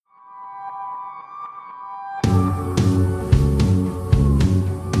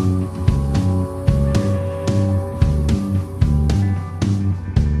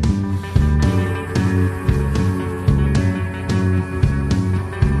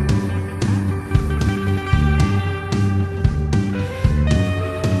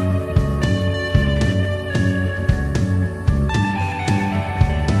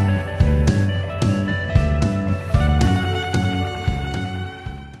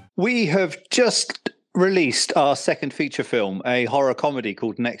We have just released our second feature film, a horror comedy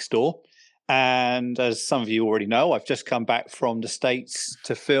called Next Door. And as some of you already know, I've just come back from the States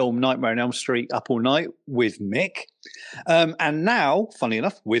to film Nightmare on Elm Street Up All Night with Mick. And now, funny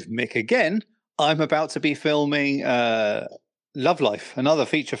enough, with Mick again, I'm about to be filming Love Life, another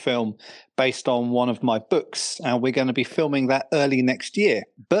feature film based on one of my books. And we're going to be filming that early next year.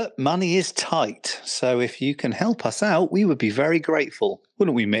 But money is tight. So if you can help us out, we would be very grateful.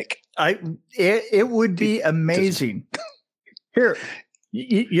 Wouldn't we, Mick? It would be amazing. Here,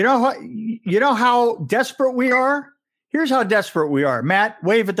 you know how desperate we are? Here's how desperate we are. Matt,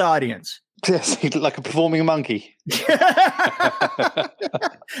 wave at the audience. Yes, like a performing monkey.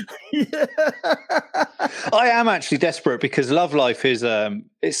 I am actually desperate because Love Life is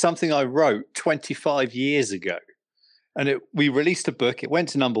it's something I wrote 25 years ago. And we released a book. It went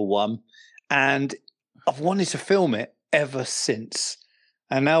to #1. And I've wanted to film it ever since.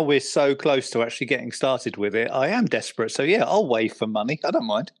 And now we're so close to actually getting started with it. I am desperate. So, yeah, I'll wave for money. I don't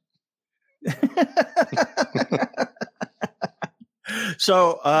mind.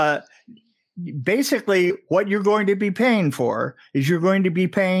 So, basically, what you're going to be paying for is you're going to be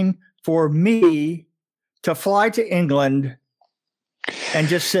paying for me to fly to England and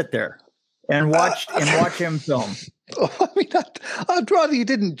just sit there and watch him film. I mean, I'd rather you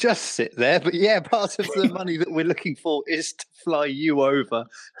didn't just sit there, but yeah, part of the money that we're looking for is to fly you over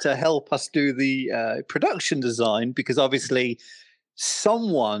to help us do the production design, because obviously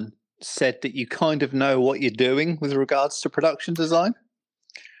someone said that you kind of know what you're doing with regards to production design.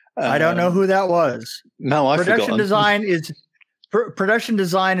 I don't know who that was. No, I forgot. Production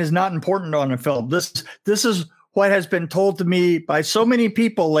design is not important on a film. This is what has been told to me by so many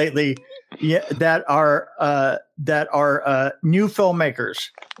people lately. That are new filmmakers.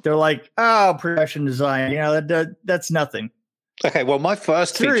 They're like, oh, production design, that's nothing. Okay, well, my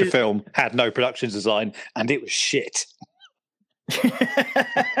first feature film had no production design, and it was shit.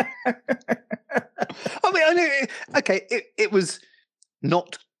 It was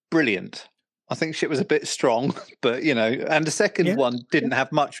not brilliant. I think shit was a bit strong, but and the second one didn't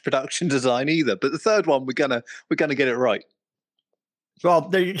have much production design either. But the third one, we're gonna get it right. Well,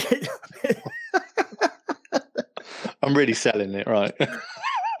 there you I'm really selling it, right?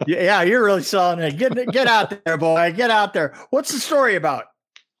 Yeah, you're really selling it. Get out there, boy. Get out there. What's the story about?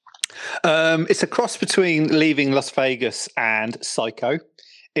 It's a cross between Leaving Las Vegas and Psycho.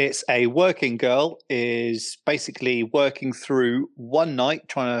 It's a working girl is basically working through one night,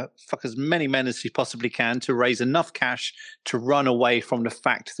 trying to fuck as many men as she possibly can to raise enough cash to run away from the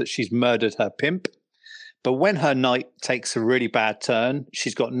fact that she's murdered her pimp. But when her night takes a really bad turn,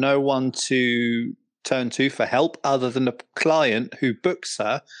 she's got no one to turn to for help other than the client who books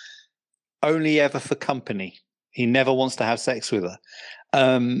her, only ever for company. He never wants to have sex with her.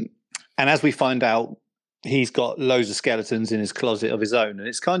 And as we find out, he's got loads of skeletons in his closet of his own. And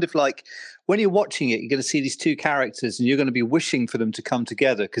it's kind of like when you're watching it, you're going to see these two characters and you're going to be wishing for them to come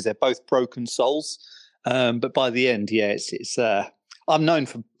together because they're both broken souls. But by the end, it's I'm known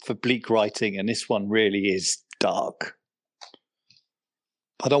for bleak writing, and this one really is dark.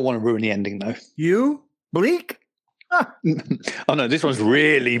 I don't want to ruin the ending, though. You? Bleak? Oh, no, this one's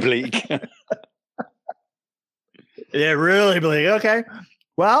really bleak. Yeah, really bleak. Okay.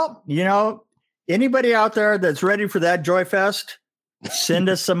 Well, anybody out there that's ready for that Joy Fest, send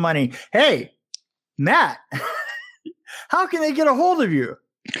us some money. Hey, Matt, how can they get a hold of you?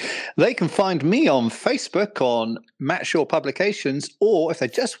 They can find me on Facebook on Matt Shaw Publications, or if they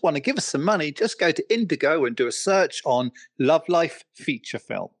just want to give us some money, just go to Indigo and do a search on Love Life feature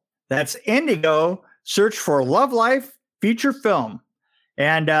film. That's Indigo. Search for Love Life feature film.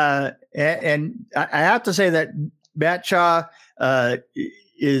 And I have to say that Matt Shaw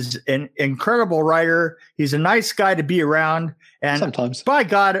is an incredible writer. He's a nice guy to be around. And sometimes, by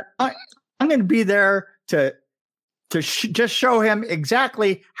God, I'm going to be there to just show him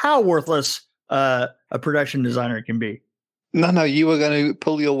exactly how worthless a production designer can be. No, you were going to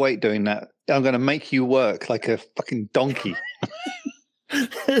pull your weight doing that. I'm going to make you work like a fucking donkey.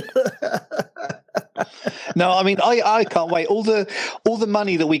 No, I mean, I can't wait. All the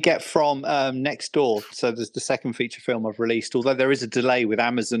money that we get from Next Door, so there's the second feature film I've released, although there is a delay with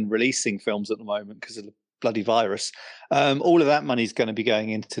Amazon releasing films at the moment because of the bloody virus. All of that money is going to be going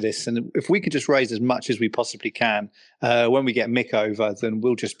into this. And if we could just raise as much as we possibly can, when we get Mick over, then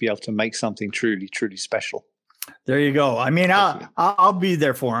we'll just be able to make something truly, truly special. There you go. I mean, I'll be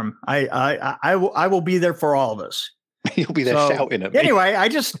there for him. I will be there for all of us. You'll be there shouting at me. Anyway, I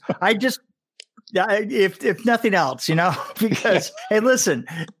just, if nothing else, because hey, listen,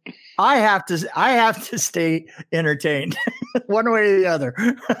 I have to stay entertained. one way or the other.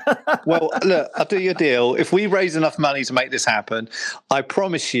 Well, look, I'll do you a deal. If we raise enough money to make this happen, I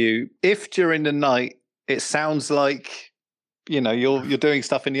promise you, if during the night it sounds like you're doing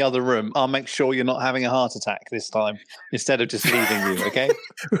stuff in the other room, I'll make sure you're not having a heart attack this time instead of just leaving you. Okay?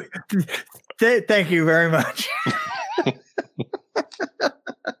 Thank you very much.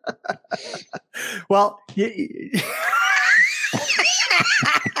 Well,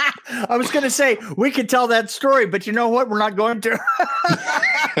 I was going to say we could tell that story, but you know what? We're not going to.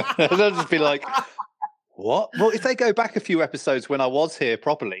 They'll just be like, "What?" Well, if they go back a few episodes when I was here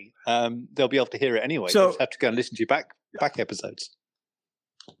properly, they'll be able to hear it anyway. So, they'll just have to go and listen to your back episodes.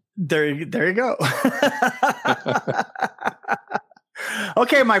 There you go.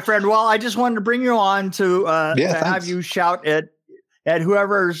 Okay, my friend. Well, I just wanted to bring you on to have you shout at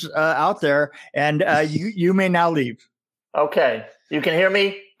whoever's out there, and you may now leave. Okay, you can hear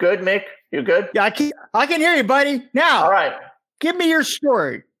me. Good, Mick. You good? Yeah, I can hear you, buddy. Now, all right. Give me your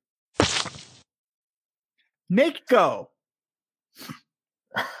story. Make go.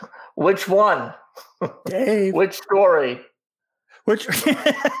 Which one? Dave. Which story? Which?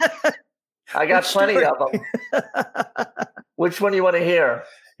 I got plenty of them. Which one do you want to hear?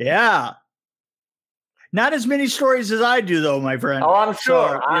 Yeah. Not as many stories as I do, though, my friend. Oh, I'm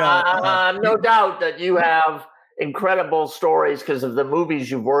sure. So, no doubt that you have incredible stories because of the movies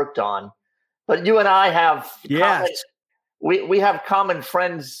you've worked on. But you and I have we have common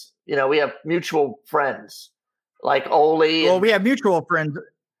friends. We have mutual friends like Oli. Well, we have mutual friends.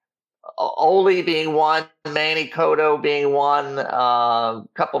 Oli being one, Manny Cotto being one, a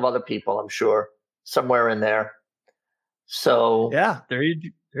couple of other people, I'm sure, somewhere in there. So yeah, there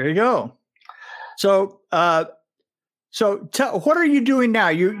you go. So what are you doing now?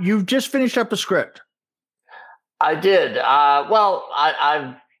 You've just finished up a script. I did.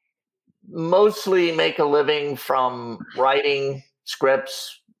 I mostly make a living from writing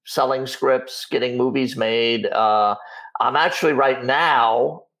scripts, selling scripts, getting movies made. I'm actually right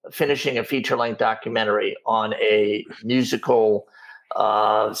now finishing a feature-length documentary on a musical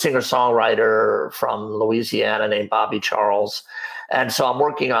singer-songwriter from Louisiana named Bobby Charles. And so I'm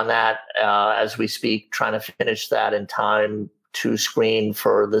working on that as we speak, trying to finish that in time to screen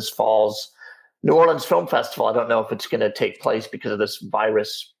for this fall's New Orleans Film Festival. I don't know if it's going to take place because of this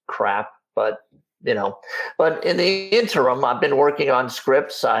virus crap, but but in the interim, I've been working on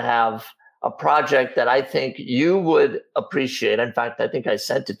scripts. I have a project that I think you would appreciate. In fact, I think I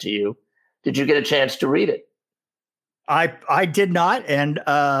sent it to you. Did you get a chance to read it? I did not, and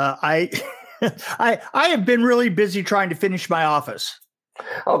I have been really busy trying to finish my office.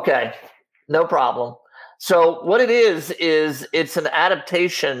 Okay, no problem. So what it is it's an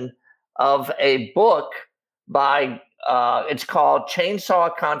adaptation of a book by it's called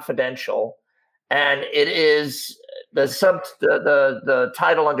Chainsaw Confidential, and it is the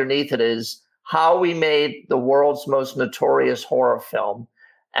title underneath it is How We Made the World's Most Notorious Horror Film,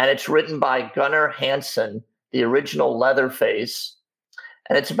 and it's written by Gunnar Hansen, the original Leatherface,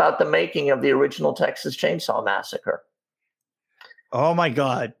 and it's about the making of the original Texas Chainsaw Massacre. Oh my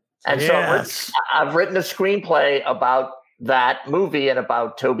God! And so I've written a screenplay about that movie and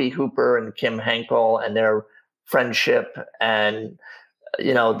about Tobe Hooper and Kim Henkel and their friendship, and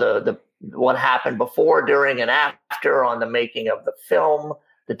the what happened before, during, and after on the making of the film,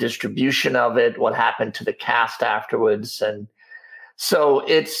 the distribution of it, what happened to the cast afterwards. And so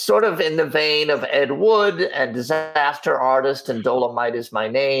it's sort of in the vein of Ed Wood and Disaster Artist and Dolomite Is My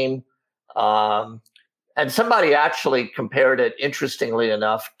Name. And somebody actually compared it, interestingly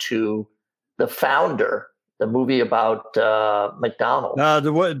enough, to The Founder, the movie about McDonald's.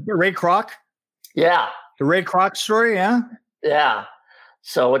 The Ray Kroc? Yeah. The Ray Kroc story, yeah? Yeah.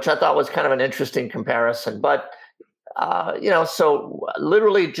 So, which I thought was kind of an interesting comparison. But, so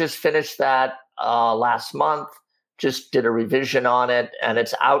literally just finished that last month, just did a revision on it, and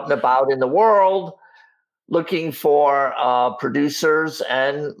it's out and about in the world looking for producers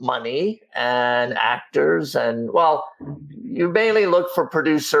and money and actors. And, well, you mainly look for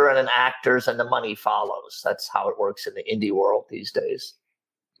producer and actors, and the money follows. That's how it works in the indie world these days.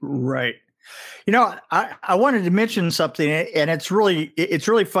 Right. I wanted to mention something, and it's really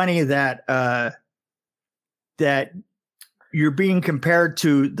funny that that you're being compared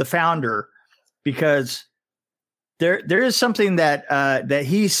to The Founder, because there is something that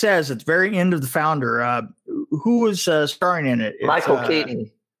he says at the very end of The Founder. Who was starring in it? Michael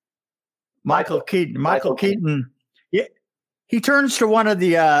Keaton. Michael Keaton. Yeah, he turns to one of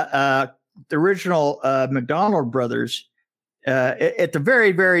the original McDonald brothers at the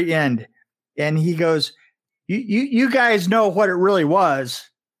very, very end. And he goes, you guys know what it really was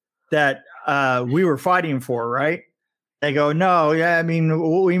that we were fighting for, right? They go, no, yeah, I mean,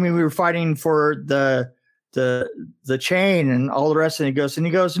 we were fighting for the chain and all the rest. And he goes,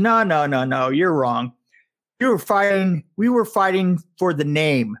 no, you're wrong. We were fighting for the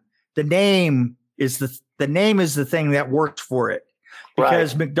name. The name is the thing that works for it.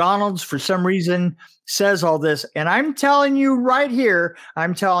 Because McDonald's, for some reason, says all this. And I'm telling you right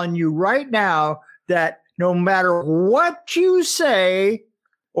now that no matter what you say,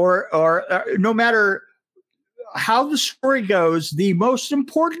 or no matter how the story goes, the most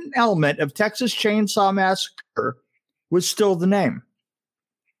important element of Texas Chainsaw Massacre was still the name.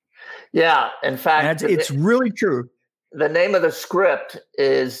 Yeah, in fact, it's really true. The name of the script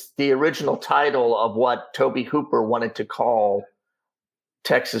is the original title of what Tobe Hooper wanted to call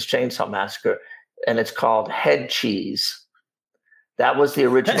Texas Chainsaw Massacre, and it's called Head Cheese. That was the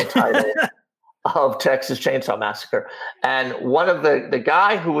original title of Texas Chainsaw Massacre. And one of the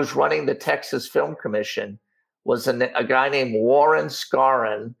guy who was running the Texas Film Commission was a guy named Warren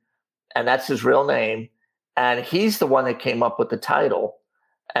Scarron, and that's his real name. And he's the one that came up with the title.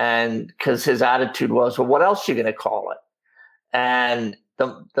 And because his attitude was, well, what else are you going to call it? And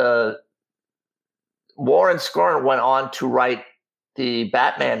the Warren Scarron went on to write the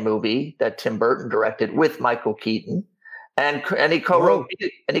Batman movie that Tim Burton directed with Michael Keaton, and he co-wrote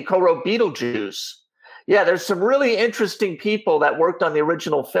Beetlejuice. Yeah, there's some really interesting people that worked on the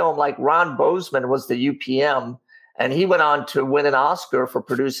original film, like Ron Bozeman was the UPM, and he went on to win an Oscar for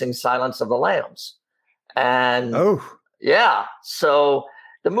producing Silence of the Lambs. And yeah, so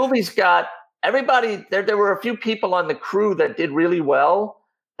the movie's got everybody there. There were a few people on the crew that did really well,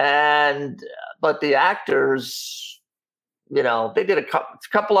 but the actors, you know, they did a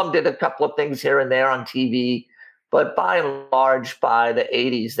couple of them did a couple of things here and there on TV, but by and large, by the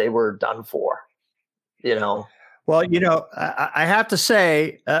 80s, they were done for. You know. Well, you know, I have to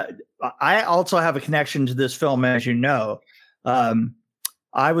say, I also have a connection to this film, as you know.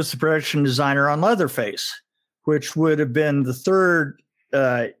 I was the production designer on Leatherface, which would have been the third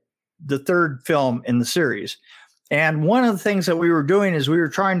film in the series. And one of the things that we were doing is we were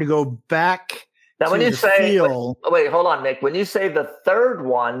trying to go back. Now, when you say, wait, hold on, Nick. When you say the third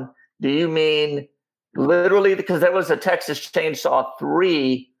one, do you mean literally? Because there was a Texas Chainsaw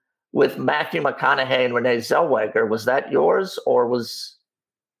 3 with Matthew McConaughey and Renee Zellweger. Was that yours, or was?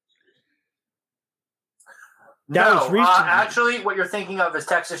 No, actually, what you're thinking of is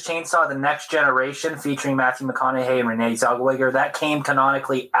Texas Chainsaw: The Next Generation, featuring Matthew McConaughey and Renee Zellweger. That came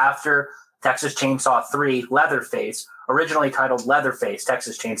canonically after Texas Chainsaw 3, Leatherface, originally titled Leatherface: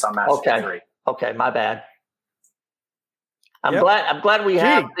 Texas Chainsaw Massacre 3. Okay, my bad. I'm glad we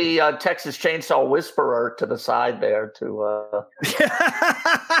have the Texas Chainsaw Whisperer to the side there to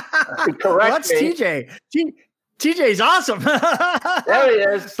correct me. TJ. TJ's awesome. There he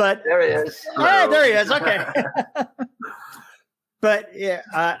is. There he is. Yeah, there he is. Okay. But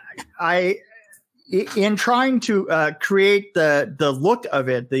yeah, I in trying to create the look of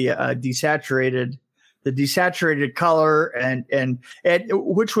it, the desaturated color, and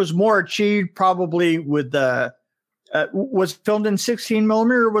which was more achieved probably with the. Was it filmed in 16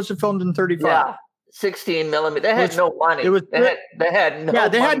 millimeter, or was it filmed in 35? Yeah, 16 millimeter. They had no money.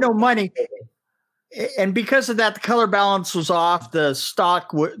 They had no money. And because of that, the color balance was off. The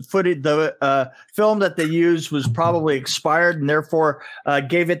stock footage, the film that they used was probably expired, and therefore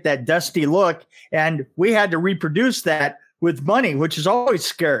gave it that dusty look. And we had to reproduce that with money, which is always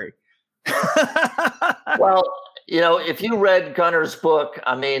scary. Well, you know, if you read Gunner's book,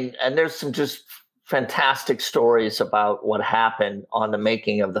 I mean, and there's some just fantastic stories about what happened on the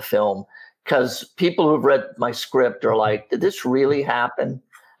making of the film, because people who've read my script are like, did this really happen?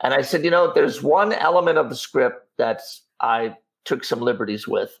 And I said, you know, there's one element of the script that I took some liberties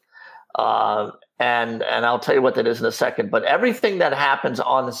with. And I'll tell you what that is in a second. But everything that happens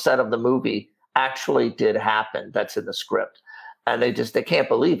on the set of the movie actually did happen. That's in the script. And they can't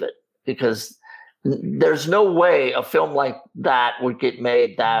believe it, because there's no way a film like that would get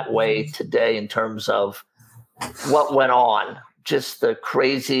made that way today in terms of what went on, just the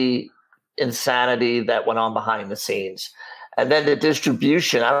crazy insanity that went on behind the scenes. And then the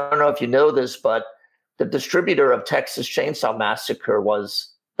distribution. I don't know if you know this, but the distributor of Texas Chainsaw Massacre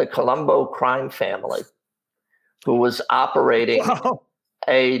was the Colombo crime family, who was operating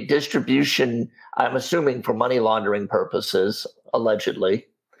a distribution, I'm assuming for money laundering purposes, allegedly.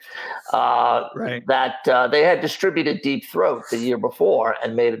 That they had distributed Deep Throat the year before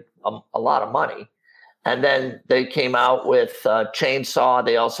and made a lot of money. And then they came out with Chainsaw.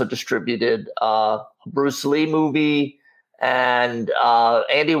 They also distributed a Bruce Lee movie and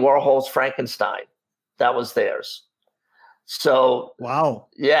Andy Warhol's Frankenstein. That was theirs. So, wow.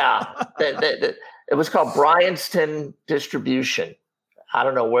 Yeah. It was called Bryanston Distribution. I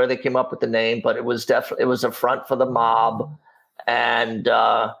don't know where they came up with the name, but it was definitely, it was a front for the mob. And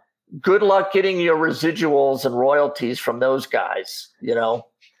good luck getting your residuals and royalties from those guys, you know,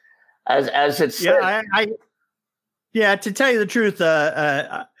 as it said. Yeah, to tell you the truth,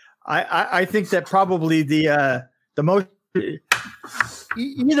 I think that probably the most,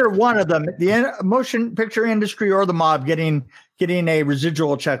 either one of them, the motion picture industry or the mob getting a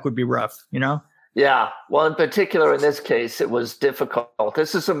residual check would be rough, you know? Yeah. Well, in particular, in this case, it was difficult.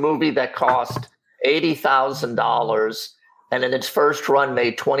 This is a movie that cost $80,000 and in its first run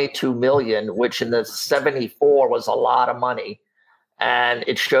made $22 million, which in the 74 was a lot of money. And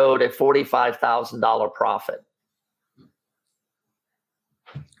it showed a $45,000 profit.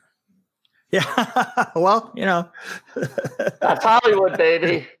 Yeah. Well, you know, that's Hollywood,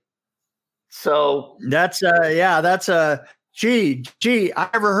 baby. So that's gee, I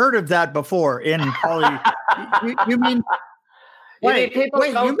never heard of that before in Hollywood. you mean you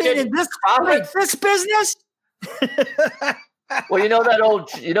mean in this business? Well, you know that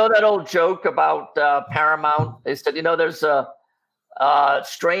old joke about Paramount. They said, there's a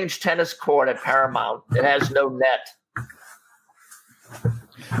strange tennis court at Paramount. It has no net.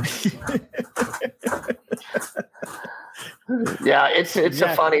 Yeah, it's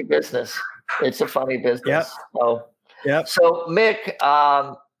a funny business. It's a funny business. Yep. So Mick,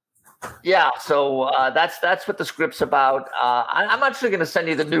 that's what the script's about. I'm actually going to send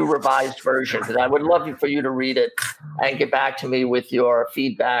you the new revised version because I would love for you to read it and get back to me with your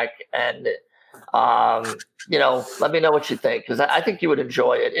feedback and let me know what you think because I think you would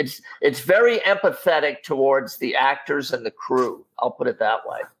enjoy it. It's very empathetic towards the actors and the crew. I'll put it that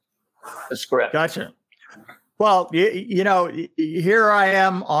way. The script. Gotcha. Well, here I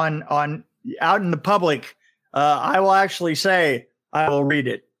am on out in the public. I will actually say I will read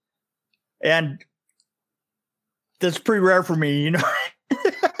it, and that's pretty rare for me,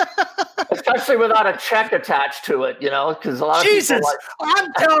 Especially without a check attached to it, because a lot of people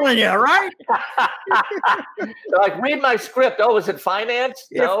I'm telling you, right? They're like, read my script. Oh, is it financed?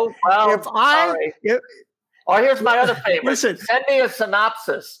 No. Well, or here's my other favorite. Listen, send me a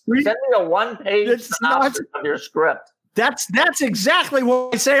synopsis. Send me a one-page synopsis of your script. That's exactly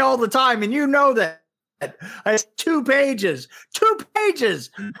what I say all the time, and you know that. It's 2 pages. 2 pages.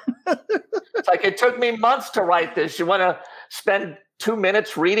 It's like it took me months to write this. You want to spend 2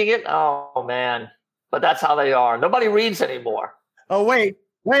 minutes reading it? Oh man! But that's how they are. Nobody reads anymore. Oh wait!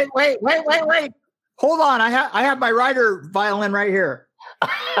 Hold on. I have my Rider violin right here.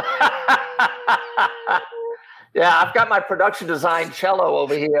 Yeah, I've got my production design cello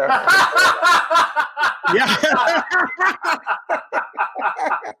over here. Yeah.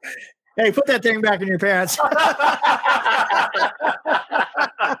 Hey, put that thing back in your pants.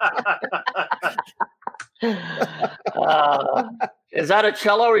 Is that a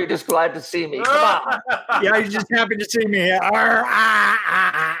cello or are you just glad to see me? Come on. Yeah, you're just happy to see me.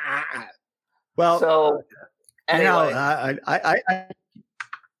 Well, so anyway. I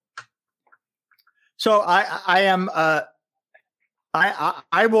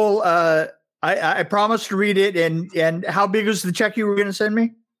will I promise to read it and how big is the check you were going to send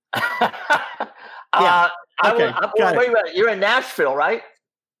me? Wait a minute. You're in Nashville, right?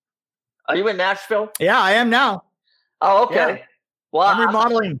 Are you in Nashville? Yeah, I am now. Oh, okay. Yeah. Well, I'm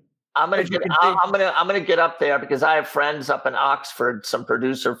remodeling. I'm gonna get up there because I have friends up in Oxford, some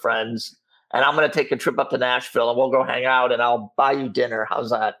producer friends, and I'm gonna take a trip up to Nashville and we'll go hang out and I'll buy you dinner. How's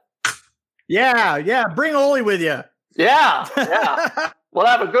that? Yeah. Bring Oli with you. Yeah. We'll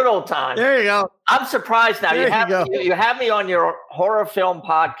have a good old time. There you go. I'm surprised now. You have me on your horror film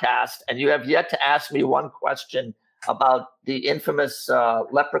podcast, and you have yet to ask me one question about the infamous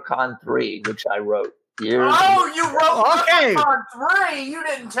Leprechaun 3, which I wrote. You wrote Leprechaun 3? You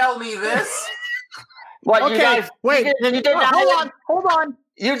didn't tell me this. What? Okay, you guys? wait. Hold on.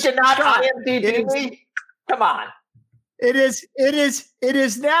 You did not IMDb me? Come on. It is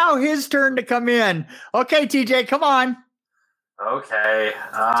now his turn to come in. Okay, TJ, come on. Okay.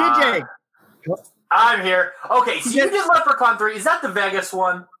 TJ. I'm here. Okay, so you did Leprechaun 3. Is that the Vegas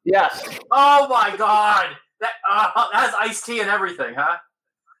one? Yes. Oh, my God. That has Ice-T and everything, huh?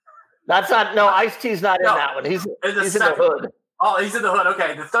 That's not – no, Ice-T's not in that one. He's in the hood. Oh, he's in the hood.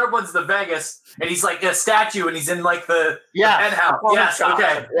 Okay, the third one's the Vegas, and he's like a statue, and he's in like the penthouse. Yes,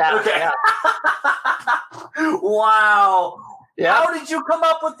 okay. Yeah. Wow. Yeah. How did you come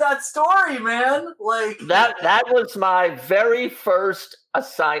up with that story, man? Like that was my very first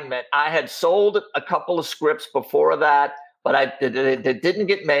assignment. I had sold a couple of scripts before that, but it didn't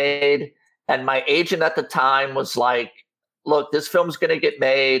get made. And my agent at the time was like, look, this film's going to get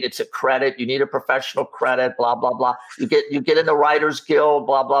made. It's a credit. You need a professional credit, blah, blah, blah. You get in the Writers Guild,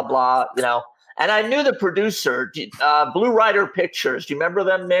 blah, blah, blah, you know. And I knew the producer, Blue Rider Pictures. Do you remember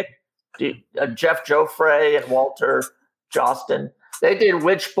them, Nick? Jeff Joffre and Walter Jostin. They did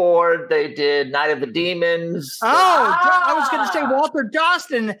Witchboard. They did Night of the Demons. Oh, I was going to say Walter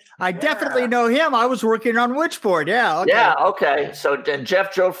Jostin. I definitely know him. I was working on Witchboard. Yeah. Okay. Yeah. Okay. So and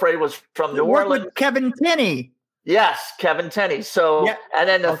Jeff Joffre was from New Orleans. With Kevin Tenney. Yes, Kevin Tenney. So, and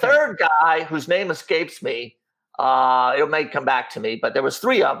then the third guy whose name escapes me, it may come back to me, but there was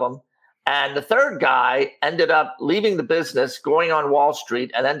 3 of them. And the third guy ended up leaving the business, going on Wall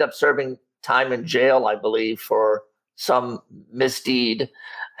Street, and ended up serving time in jail, I believe, for some misdeed.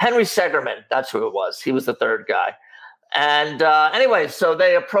 Henry Segerman, that's who it was. He was the third guy. And anyway, so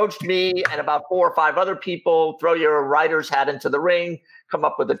they approached me and about 4 or 5 other people, throw your writer's hat into the ring, come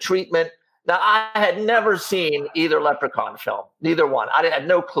up with a treatment. Now, I had never seen either Leprechaun film, neither one. I had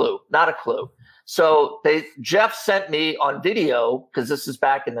no clue, not a clue. So Jeff sent me on video, because this is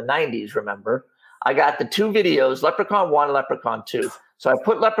back in the 90s, remember? I got the 2 videos, Leprechaun 1 and Leprechaun 2. So I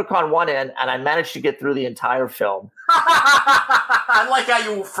put Leprechaun 1 in, and I managed to get through the entire film. I like how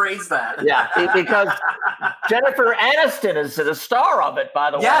you phrase that. Yeah, because Jennifer Aniston is the star of it,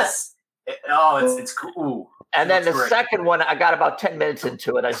 by the way. Yes. It's cool. And then the second one, I got about 10 minutes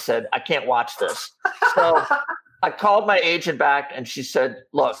into it. I said, I can't watch this. So I called my agent back, and she said,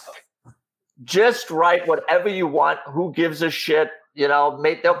 look, just write whatever you want. Who gives a shit? You know,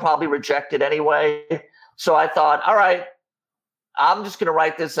 they'll probably reject it anyway. So I thought, all right, I'm just going to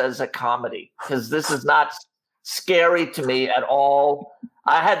write this as a comedy because this is not scary to me at all.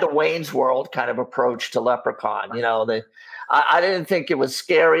 I had the Wayne's World kind of approach to Leprechaun. You know, I didn't think it was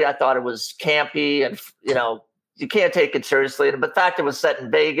scary. I thought it was campy and, you know, you can't take it seriously. And the fact it was set in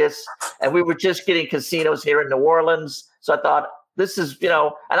Vegas and we were just getting casinos here in New Orleans. So I thought this is, you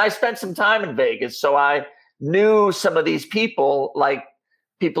know, and I spent some time in Vegas. So I knew some of these people, like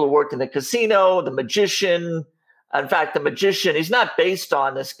people who worked in the casino, the magician. In fact, the magician, he's not based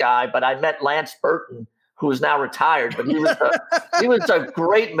on this guy, but I met Lance Burton, who is now retired, but he was a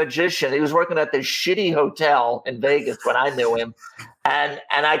great magician. He was working at this shitty hotel in Vegas when I knew him. And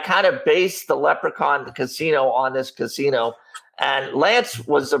I kind of based the Leprechaun casino on this casino. And Lance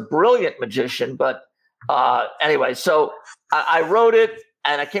was a brilliant magician, but anyway, so I wrote it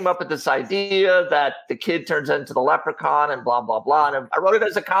and I came up with this idea that the kid turns into the leprechaun and blah, blah, blah. And I wrote it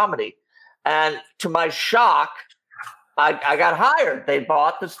as a comedy. And to my shock, I got hired. They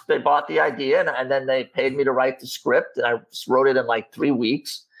bought the idea and then they paid me to write the script. And I wrote it in like 3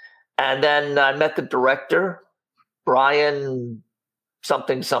 weeks. And then I met the director, Brian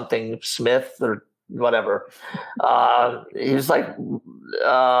something Smith or whatever. He was like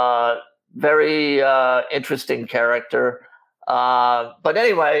very interesting character. But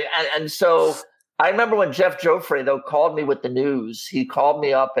anyway, and so I remember when Jeff Joffre, though, called me with the news. He called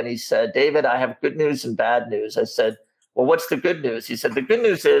me up and he said, David, I have good news and bad news. I said, well, what's the good news? He said, the good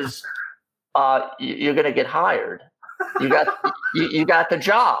news is you're going to get hired. You got the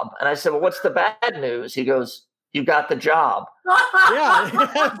job. And I said, well, what's the bad news? He goes, you got the job. Yeah, I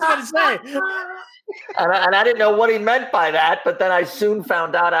was going to say. And I didn't know what he meant by that. But then I soon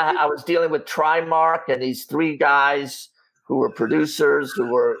found out I was dealing with Trimark and these 3 guys who were producers who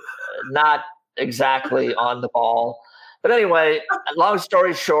were not exactly on the ball. But anyway, long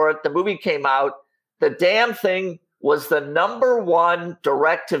story short, the movie came out. The damn thing was the #1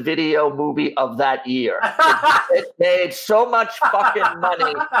 direct-to-video movie of that year. It made so much fucking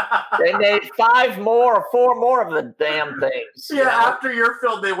money. They made 4 more of the damn things. Yeah, after your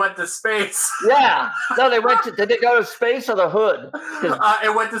film, they went to space. Yeah. No, did they go to space or the hood?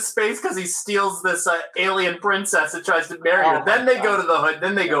 It went to space because he steals this alien princess and tries to marry her. Then they go to the hood.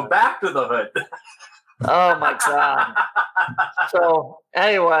 Then they go back to the hood. Oh my God. So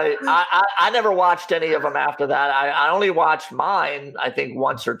anyway, I never watched any of them after that. I only watched mine, I think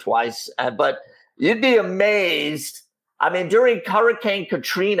once or twice, but you'd be amazed. I mean, during Hurricane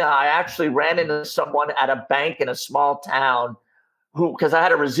Katrina, I actually ran into someone at a bank in a small town because I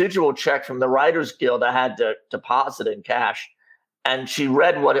had a residual check from the Writers Guild I had to deposit in cash. And she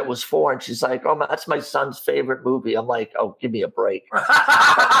read what it was for, and she's like, oh, that's my son's favorite movie. I'm like, oh, give me a break.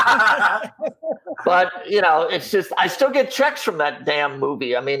 But, you know, it's just, I still get checks from that damn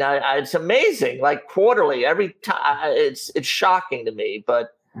movie. I mean, it's amazing, like quarterly, every time. It's shocking to me,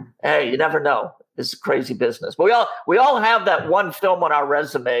 but hey, you never know. It's a crazy business. But we all have that one film on our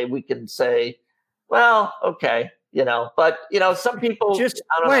resume. We can say, well, okay, you know, but, you know, some people.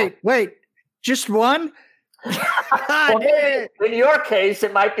 Wait, just one? Well, in your case,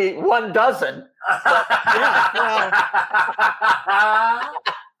 it might be 1 dozen.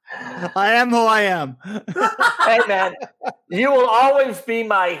 I am who I am. Hey, man, you will always be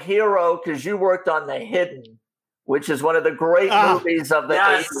my hero because you worked on The Hidden, which is one of the great movies of the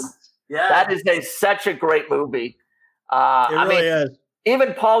 80s. Yeah. That is such a great movie. It really is.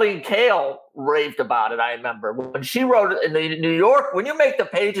 Even Pauline Kael raved about it, I remember. When she wrote it in the New York, when you make the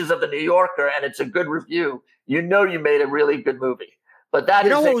pages of the New Yorker and it's a good review, you know you made a really good movie. But that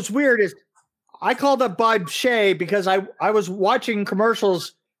what was weird is I called up Bob Shea because I was watching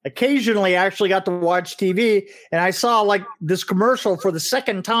commercials. Occasionally, I actually got to watch TV, and I saw like this commercial for the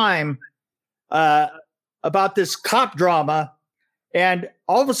second time about this cop drama. And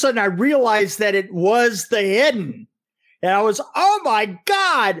all of a sudden, I realized that it was The Hidden. And I was, oh my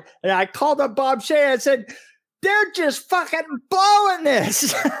God. And I called up Bob Shea. I said, they're just fucking blowing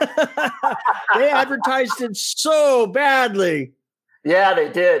this. They advertised it so badly. Yeah, they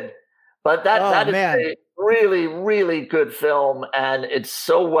did. But that is a really, really good film. And it's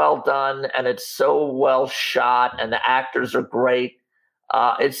so well done. And it's so well shot. And the actors are great.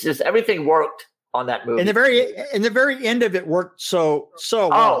 It's just everything worked on that movie. In the very end of it worked so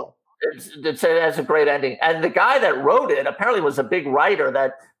well. It has a great ending. And the guy that wrote it apparently was a big writer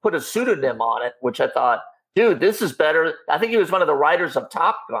that put a pseudonym on it, which I thought, dude, this is better. I think he was one of the writers of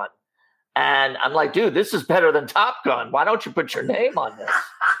Top Gun. And I'm like, dude, this is better than Top Gun. Why don't you put your name on this?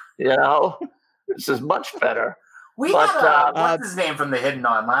 This is much better. What's his name from The Hidden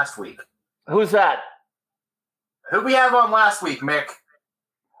on last week? Who's that? Who we have on last week, Mick?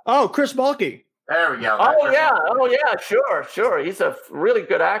 Oh, Chris Mulkey. There we go. Oh yeah, sure. He's a really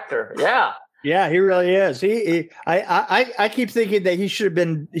good actor. Yeah. Yeah, he really is. I keep thinking that he should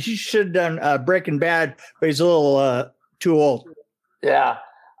have done Breaking Bad, but he's a little too old. Yeah.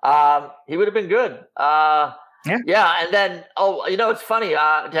 He would have been good. Yeah. And then, it's funny.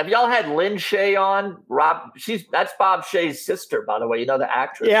 Have y'all had Lynn Shay on? That's Bob Shea's sister, by the way. You know the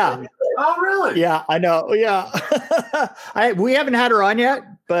actress. Yeah. Oh, really? Yeah, I know. Yeah. We haven't had her on yet,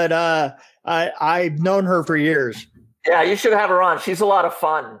 but I've known her for years. Yeah, you should have her on. She's a lot of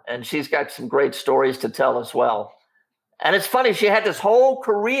fun, and she's got some great stories to tell as well. And it's funny, she had this whole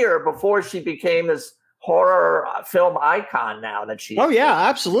career before she became this horror film icon now that she. Oh, yeah,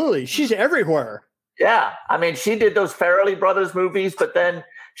 absolutely. She's everywhere. Yeah. I mean, she did those Farrelly Brothers movies, but then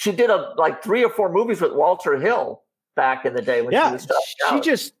she did 3 or 4 movies with Walter Hill back in the day when she was starting out.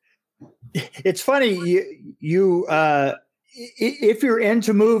 It's funny, you if you're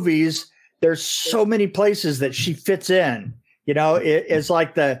into movies, there's so many places that she fits in. It's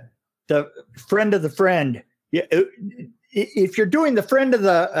like the friend of the friend. If you're doing the friend of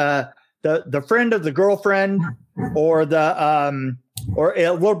the friend of the girlfriend, or or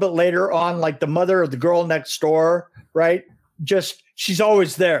a little bit later on, like the mother of the girl next door, right? Just she's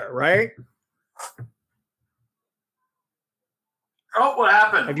always there, right? Oh, what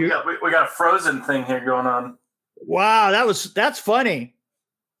happened? We got a Frozen thing here going on. Wow, that's funny.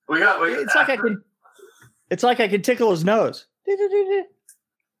 It's like I can tickle his nose.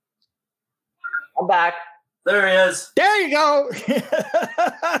 I'm back. There he is. There you go.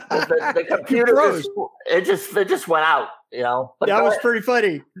 the computer it just went out, But that was pretty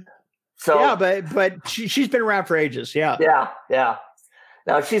funny. So yeah, but she's been around for ages. Yeah. Yeah.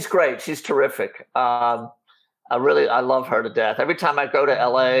 No, she's great. She's terrific. I love her to death. Every time I go to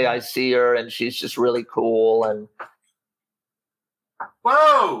LA, I see her, and she's just really cool. And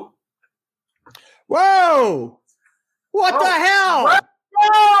whoa! What the hell?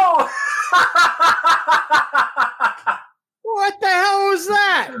 Whoa! What the hell was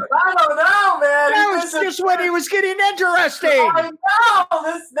that? I don't know, man. That was just when he was getting interesting. I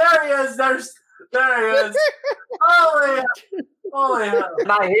know. There he is. There he is. Holy hell.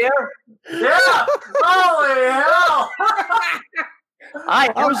 Am I here? Yeah. Holy hell. I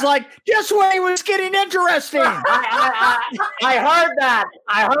was like, just when he was getting interesting. I heard that.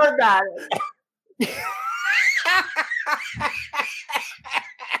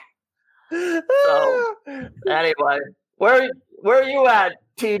 So, anyway, where are you at,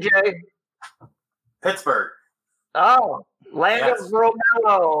 TJ? Pittsburgh. Oh, land of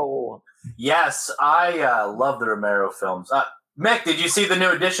Romero. Yes, I love the Romero films. Mick, did you see the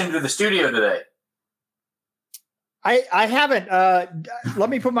new addition to the studio today? I haven't. Let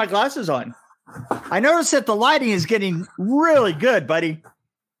me put my glasses on. I noticed that the lighting is getting really good, buddy.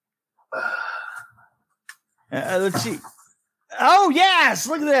 Let's see. Oh, yes.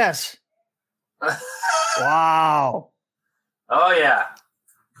 Look at this. Wow. Oh, yeah.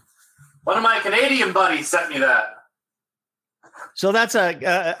 One of my Canadian buddies sent me that. So that's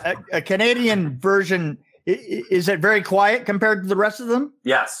a Canadian version is it very quiet compared to the rest of them?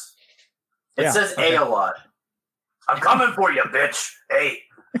 Yes. It says A a lot. I'm coming for you, bitch. Hey.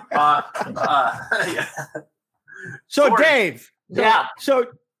 So Sorry. Dave. Yeah. So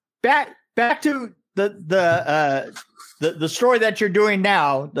back to the story that you're doing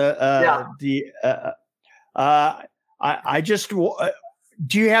now. I just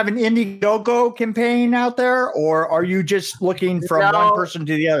do you have an Indiegogo campaign out there, or are you just looking from one person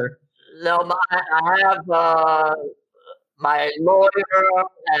to the other? No, I have my lawyer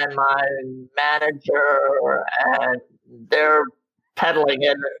and my manager, and they're peddling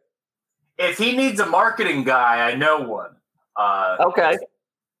it. If he needs a marketing guy, I know one. Okay.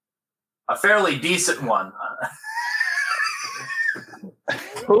 A fairly decent one.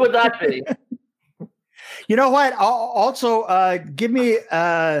 Who would that be? You know what? Also, give me.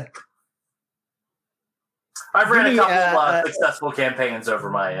 I've ran a couple of successful campaigns over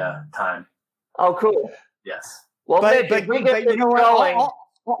my time. Oh, cool. Yes. Well, but we get this going.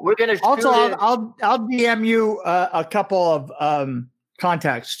 We're going to also. I'll DM you a couple of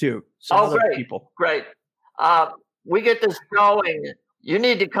contacts too. Some other great. People. Great. We get this going. You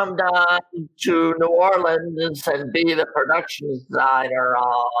need to come down to New Orleans and be the production designer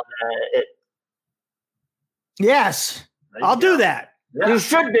on it. Yes, I'll do that. Yeah. You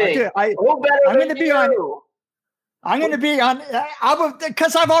should be. Who better I'm going to be on. I'm going to be on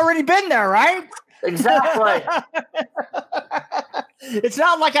because I've already been there, right? Exactly. It's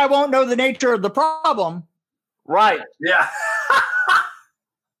not like I won't know the nature of the problem. Right. Yeah.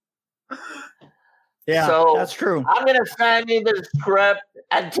 Yeah, so that's true. I'm going to send you the script,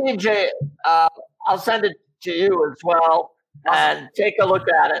 and TJ, I'll send it to you as well, and take a look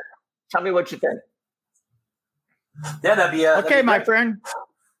at it. Tell me what you think. Yeah, that'd be okay, my friend.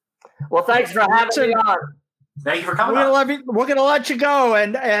 Well, thanks for having me on. Thank you for coming. We're gonna let you go,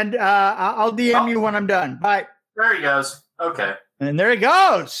 and I'll DM you when I'm done. Bye. There he goes. Okay. And there he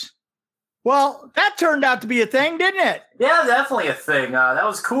goes. Well, that turned out to be a thing, didn't it? Yeah, definitely a thing. That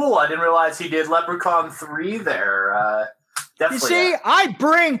was cool. I didn't realize he did Leprechaun 3 there. Definitely. You see, I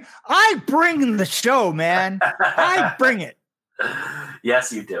bring the show, man. I bring it.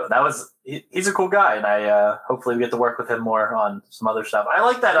 Yes, you do. He's a cool guy, and I hopefully we get to work with him more on some other stuff. I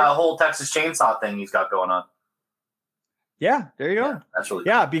like that whole Texas Chainsaw thing he's got going on. Yeah, there you go. Yeah, that's really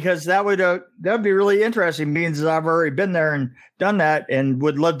cool. Because that would be really interesting. Means I've already been there and done that, and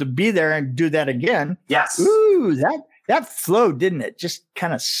would love to be there and do that again. Yes. Ooh, that flowed, didn't it? Just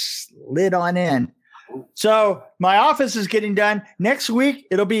kind of slid on in. Ooh. So my office is getting done next week.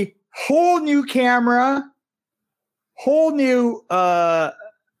 It'll be whole new camera, whole new. I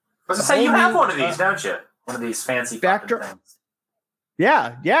was gonna say you have one of these, don't you? One of these fancy things.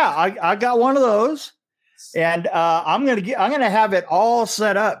 Yeah. I got one of those. And I'm gonna have it all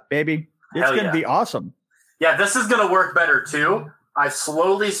set up, baby. It's gonna be awesome. Yeah, this is gonna work better too. I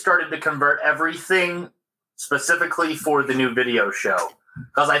slowly started to convert everything specifically for the new video show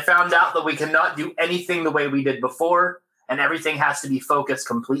because I found out that we cannot do anything the way we did before, and everything has to be focused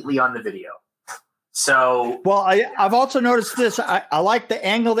completely on the video. So, well, I've also noticed this. I like the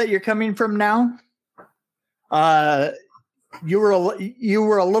angle that you're coming from now. You were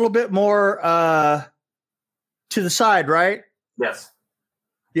a little bit more. To the side, right? Yes.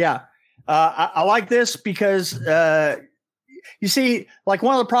 Yeah. I like this because you see, like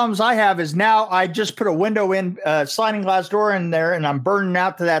one of the problems I have is now I just put a window in, sliding glass door in there, and I'm burning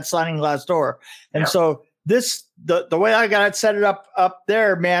out to that sliding glass door. And so the way I got it set it up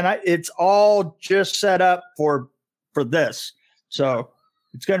there, man, it's all just set up for this. So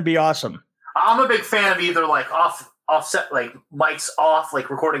it's going to be awesome. I'm a big fan of either like offset, like mics off, like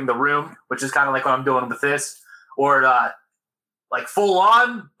recording the room, which is kind of like what I'm doing with this. Or like full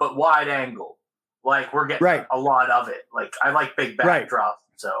on, but wide angle. Like we're getting a lot of it. Like I like big backdrop.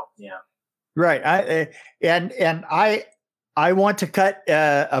 So yeah. Right. I want to cut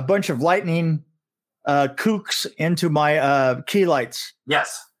a bunch of lightning kooks into my key lights.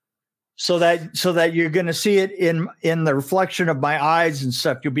 Yes. So that you're going to see it in the reflection of my eyes and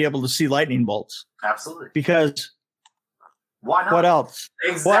stuff. You'll be able to see lightning bolts. Absolutely. Because why not? What else?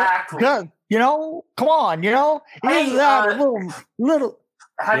 Exactly. Come on, Hey, that little.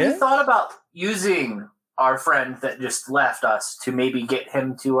 Have you thought about using our friend that just left us to maybe get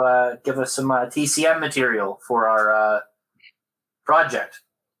him to give us some TCM material for our project?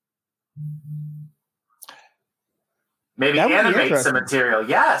 Maybe animate some material.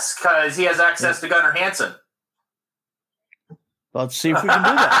 Yes, because he has access to Gunnar Hansen. Let's see if we can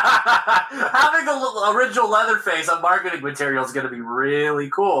do that. Having the original Leatherface on marketing material is going to be really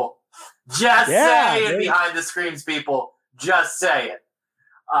cool. Just say it behind the screens, people. Just say it.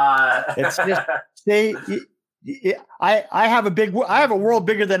 It's just I have a world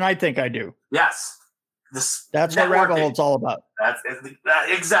bigger than I think I do. Yes. That's what rabbit hole's all about.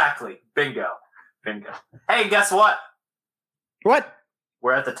 Exactly. Bingo. Hey, guess what? What?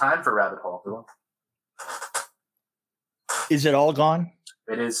 We're at the time for rabbit hole. Is it all gone?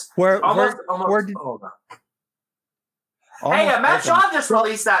 It is. Almost. Hey, Matt Shaw just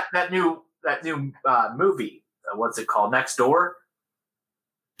released that new movie. What's it called? Next Door.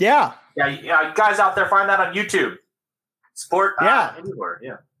 Yeah. Yeah. Guys out there, find that on YouTube. Support. Anywhere.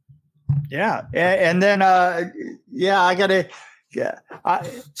 Yeah. Yeah, and then I gotta. Yeah,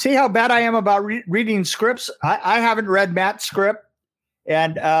 see how bad I am about reading scripts. I haven't read Matt's script,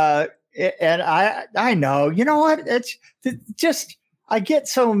 and I know. You know what? It's just I get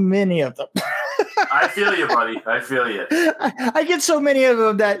so many of them. I feel you, buddy. I feel you. I get so many of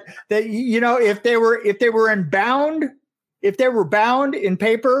them that if they were bound in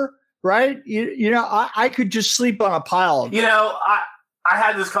paper, right? I could just sleep on a pile. I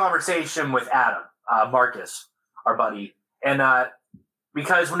had this conversation with Adam Marcus, our buddy, and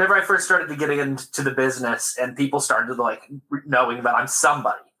because whenever I first started to get into the business and people started like knowing that I'm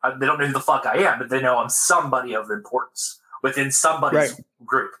somebody, they don't know who the fuck I am, but they know I'm somebody of importance within somebody's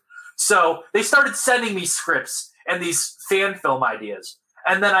group. So they started sending me scripts and these fan film ideas.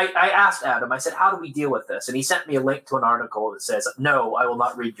 And then I asked Adam, I said, how do we deal with this? And he sent me a link to an article that says, no, I will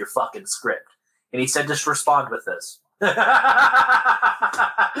not read your fucking script. And he said, just respond with this.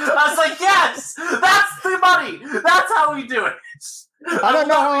 I was like, yes, that's the money. That's how we do it. I don't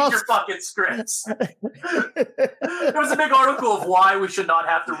know how else. Your fucking scripts. There was a big article of why we should not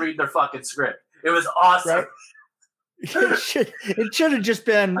have to read their fucking script. It was awesome. Right? It should have just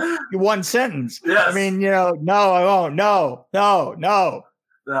been one sentence. Yes. I mean, no, I won't. No.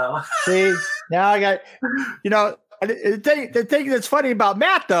 See, now I got, the thing that's funny about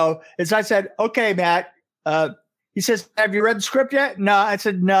Matt though is I said, okay, Matt. He says, have you read the script yet? No. I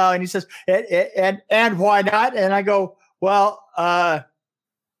said, no. And he says, and why not? And I go, well,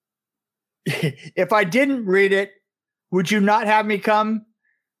 if I didn't read it, would you not have me come?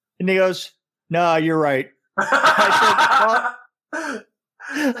 And he goes, no, you're right. I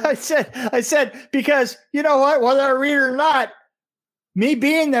said, because you know what, whether I read it or not, me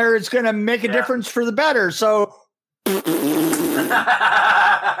being there is going to make a difference for the better. So.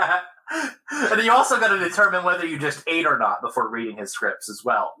 And then you also got to determine whether you just ate or not before reading his scripts as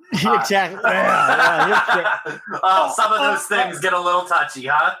well. Exactly. Some of those things get a little touchy,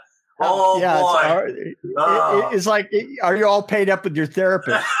 huh? Oh, boy. It's like, are you all paid up with your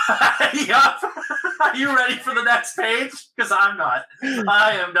therapist? Yep. Are you ready for the next page? Because I'm not.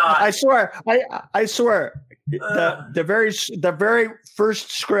 I am not. I swear. The very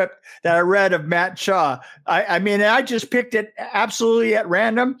first script that I read of Matt Shaw, I just picked it absolutely at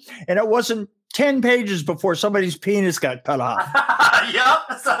random, and it wasn't 10 pages before somebody's penis got cut off.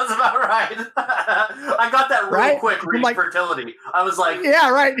 Yep, sounds about right. I got that real quick reading fertility. I was like, yeah,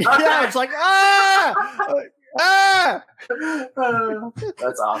 right. Okay. Yeah, it's like,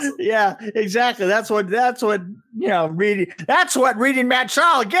 that's awesome. Yeah, exactly. That's what reading. That's what reading Matt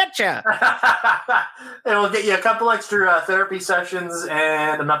Shaw will get you. It will get you a couple extra therapy sessions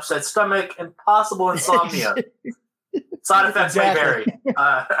and an upset stomach and possible insomnia. Side effects may vary.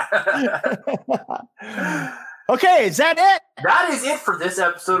 Okay, is that it? That is it for this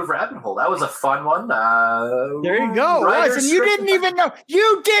episode of Rabbit Hole. That was a fun one. There you go. Listen, you didn't even know.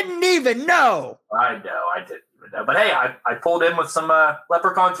 You didn't even know. I know. I didn't even know. But hey, I pulled in with some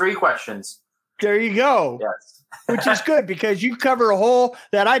Leprechaun 3 questions. There you go. Yes. Which is good because you cover a hole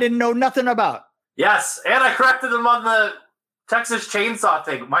that I didn't know nothing about. Yes, and I corrected them on the Texas Chainsaw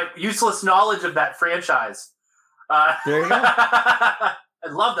thing. My useless knowledge of that franchise. There you go. I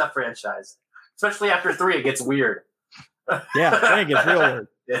love that franchise. Especially after 3, it gets weird. Yeah, then it gets real weird.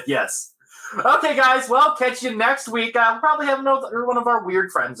 Yes. Okay, guys. Well, catch you next week. We'll probably have another one of our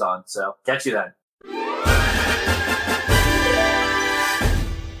weird friends on. So catch you then.